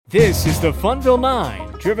This is the Funville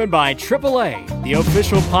 9, driven by AAA, the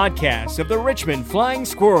official podcast of the Richmond Flying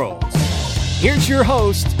Squirrels. Here's your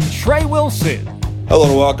host, Trey Wilson. Hello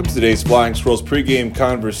and welcome to today's Flying Squirrels pregame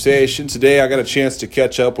conversation. Today I got a chance to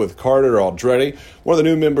catch up with Carter Aldrete, one of the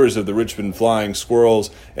new members of the Richmond Flying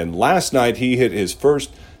Squirrels, and last night he hit his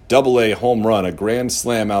first AA home run, a grand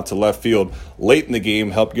slam out to left field late in the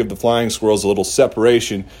game, helped give the Flying Squirrels a little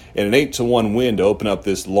separation and an 8-1 win to open up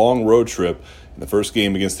this long road trip in the first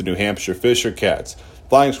game against the New Hampshire Fisher Cats.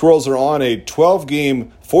 Flying Squirrels are on a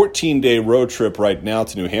 12-game, 14-day road trip right now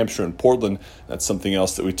to New Hampshire and Portland. That's something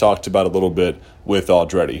else that we talked about a little bit with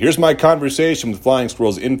Aldrete. Here's my conversation with Flying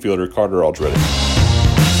Squirrels infielder Carter Aldrete.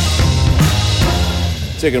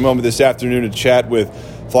 Taking a moment this afternoon to chat with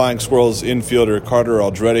Flying Squirrels infielder Carter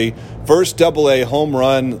Aldrete. First AA home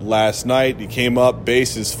run last night. He came up,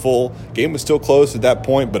 bases full. Game was still close at that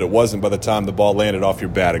point, but it wasn't by the time the ball landed off your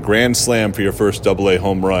bat. A grand slam for your first AA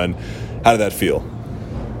home run. How did that feel?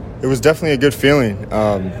 It was definitely a good feeling,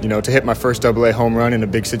 to hit my first AA home run in a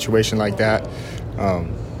big situation like that. I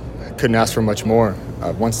couldn't ask for much more.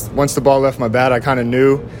 Once the ball left my bat, I kind of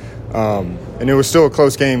knew, and it was still a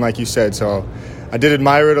close game, like you said. So I did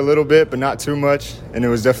admire it a little bit, but not too much, and it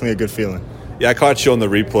was definitely a good feeling. Yeah, I caught you on the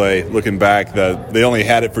replay looking back. They only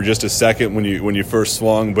had it for just a second when you first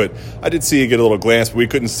swung, but I did see you get a little glance, but we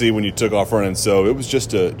couldn't see when you took off running. So it was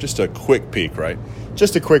just a quick peek, right?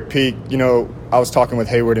 Just a quick peek. I was talking with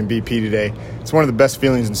Hayward and BP today. It's one of the best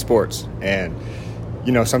feelings in sports, and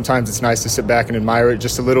sometimes it's nice to sit back and admire it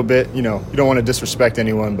just a little bit. You don't want to disrespect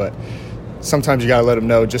anyone, but sometimes you got to let them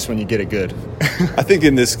know just when you get it good. I think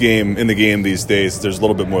in the game these days, there's a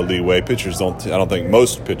little bit more leeway. Pitchers I don't think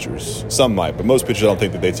most pitchers, some might, but most pitchers I don't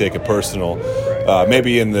think that they take it personal.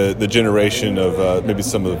 Maybe in the generation of maybe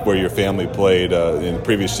some of where your family played in the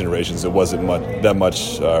previous generations, it wasn't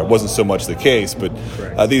wasn't so much the case. But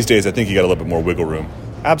these days, I think you got a little bit more wiggle room.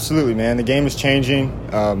 Absolutely, man. The game is changing.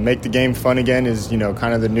 Make the game fun again is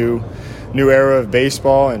kind of the new era of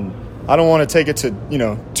baseball, and I don't want to take it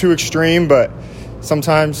to too extreme, but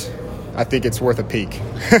sometimes I think it's worth a peek.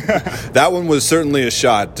 That one was certainly a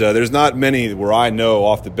shot. There's not many where I know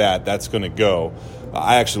off the bat that's going to go.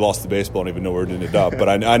 I actually lost the baseball. I don't even know where it ended up, but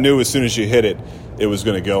I knew as soon as you hit it, it was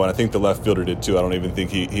going to go, and I think the left fielder did too. I don't even think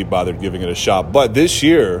he bothered giving it a shot. But this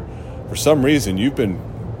year, for some reason, you've been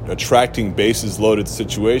attracting bases-loaded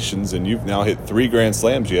situations, and you've now hit 3 grand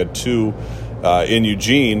slams. You had 2 in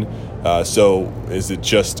Eugene. So it's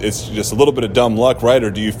just a little bit of dumb luck, right?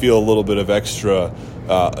 Or do you feel a little bit of extra?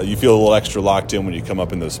 You feel a little extra locked in when you come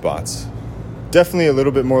up in those spots? Definitely a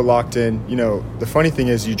little bit more locked in. The funny thing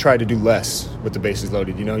is you try to do less with the bases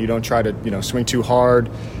loaded. You don't try to swing too hard.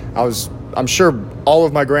 I'm sure all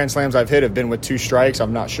of my grand slams I've hit have been with 2 strikes.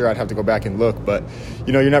 I'm not sure. I'd have to go back and look, but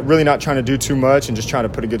you're not trying to do too much and just trying to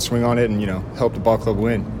put a good swing on it and help the ball club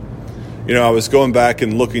win. I was going back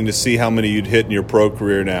and looking to see how many you'd hit in your pro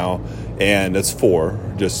career now, and that's 4,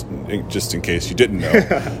 just in case you didn't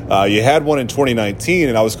know. You had one in 2019,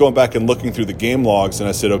 and I was going back and looking through the game logs, and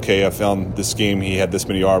I said, okay, I found this game. He had this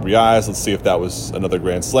many RBIs. Let's see if that was another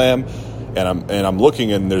grand slam. And I'm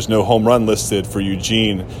looking, and there's no home run listed for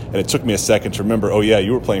Eugene. And it took me a second to remember, oh, yeah,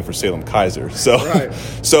 you were playing for Salem Kaiser. So, right.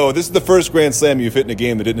 So this is the first grand slam you've hit in a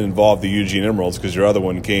game that didn't involve the Eugene Emeralds, because your other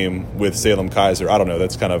one came with Salem Kaiser. I don't know.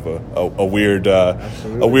 That's kind of a weird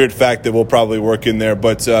fact that we'll probably work in there.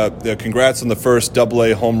 But congrats on the first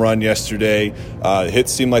AA home run yesterday.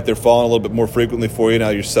 Hits seem like they're falling a little bit more frequently for you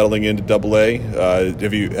now. You're settling into AA.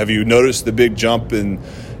 Have you noticed the big jump in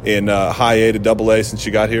high A to AA since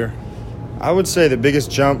you got here? I would say the biggest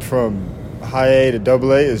jump from high A to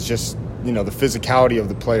AA is just, the physicality of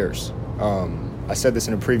the players. I said this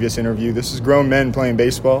in a previous interview. This is grown men playing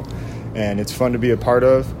baseball, and it's fun to be a part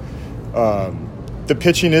of. The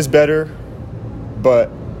pitching is better, but,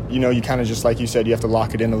 you kind of just, like you said, you have to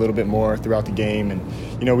lock it in a little bit more throughout the game. And,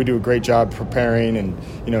 we do a great job preparing, and,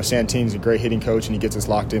 Santine's a great hitting coach, and he gets us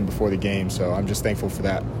locked in before the game. So I'm just thankful for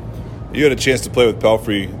that. You had a chance to play with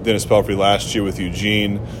Dennis Pelfrey last year with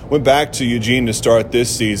Eugene. Went back to Eugene to start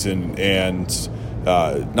this season and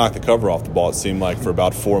knocked the cover off the ball, it seemed like, for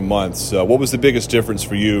about 4 months. What was the biggest difference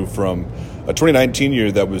for you from a 2019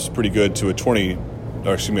 year that was pretty good to a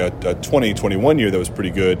 2021 year that was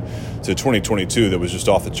pretty good to 2022 that was just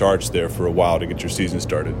off the charts there for a while to get your season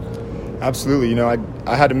started? Absolutely. I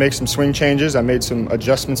had to make some swing changes. I made some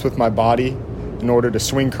adjustments with my body in order to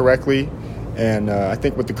swing correctly. And I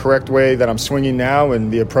think with the correct way that I'm swinging now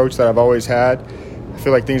and the approach that I've always had, I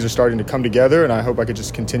feel like things are starting to come together, and I hope I could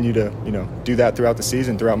just continue to, do that throughout the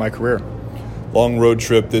season, throughout my career. long road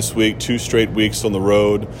trip this week, 2 straight weeks on the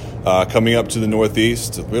road, coming up to the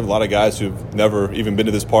Northeast. We have a lot of guys who've never even been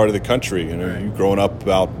to this part of the country. You know, you've grown up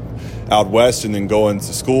out west and then going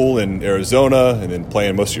to school in Arizona and then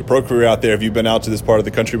playing most of your pro career out there. Have you been out to this part of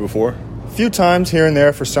the country before? A few times here and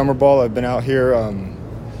there for summer ball. I've been out here.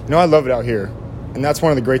 I love it out here. And that's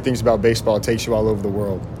one of the great things about baseball. It takes you all over the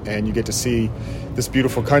world. And you get to see this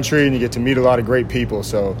beautiful country and you get to meet a lot of great people.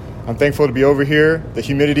 So I'm thankful to be over here. The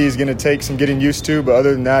humidity is going to take some getting used to, but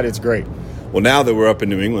other than that, it's great. Well, now that we're up in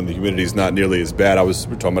New England, the humidity is not nearly as bad. We were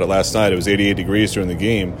talking about it last night. It was 88 degrees during the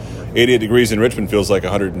game. 88 degrees in Richmond feels like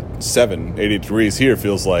 107. 88 degrees here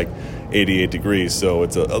feels like 88 degrees. So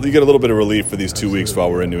you get a little bit of relief for these 2 weeks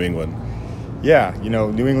while we're in New England. Yeah,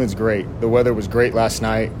 New England's great. The weather was great last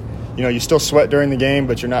night. You still sweat during the game,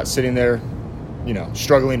 but you're not sitting there,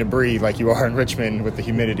 struggling to breathe like you are in Richmond with the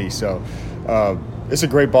humidity. So it's a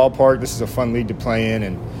great ballpark. This is a fun league to play in,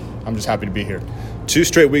 and I'm just happy to be here. 2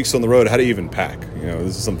 straight weeks on the road. How do you even pack?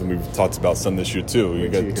 This is something we've talked about some this year too. You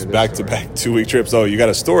got back-to-back 2-week trips. Oh, you got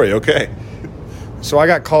a story. Okay. So I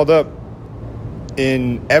got called up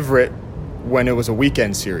in Everett when it was a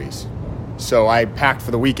weekend series. So I packed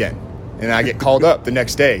for the weekend. And I get called up the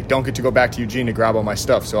next day. Don't get to go back to Eugene to grab all my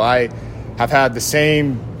stuff. So I have had the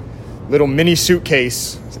same little mini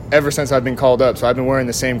suitcase ever since I've been called up. So I've been wearing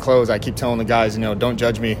the same clothes. I keep telling the guys, don't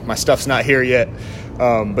judge me. My stuff's not here yet.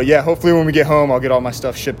 But yeah, hopefully when we get home, I'll get all my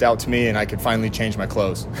stuff shipped out to me and I can finally change my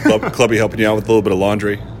clothes. Clubby helping you out with a little bit of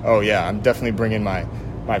laundry? Oh yeah, I'm definitely bringing my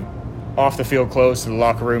off the field clothes to the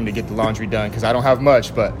locker room to get the laundry done because I don't have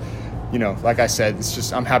much. But like I said, it's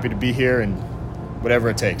just I'm happy to be here and whatever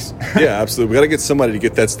it takes. Yeah, absolutely. We got to get somebody to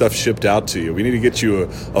get that stuff shipped out to you. We need to get you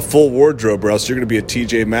a full wardrobe, or else you're going to be at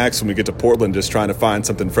TJ Maxx when we get to Portland just trying to find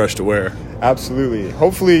something fresh to wear. Absolutely.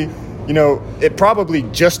 Hopefully, it probably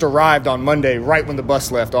just arrived on Monday right when the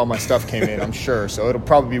bus left. All my stuff came in, I'm sure. So it'll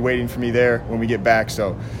probably be waiting for me there when we get back.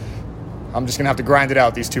 So I'm just going to have to grind it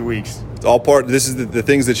out these 2 weeks. This is the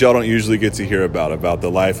things that y'all don't usually get to hear about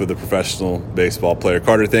the life of the professional baseball player.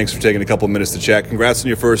 Carter, thanks for taking a couple minutes to chat. Congrats on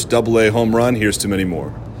your first AA home run. Here's to many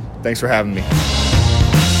more. Thanks for having me.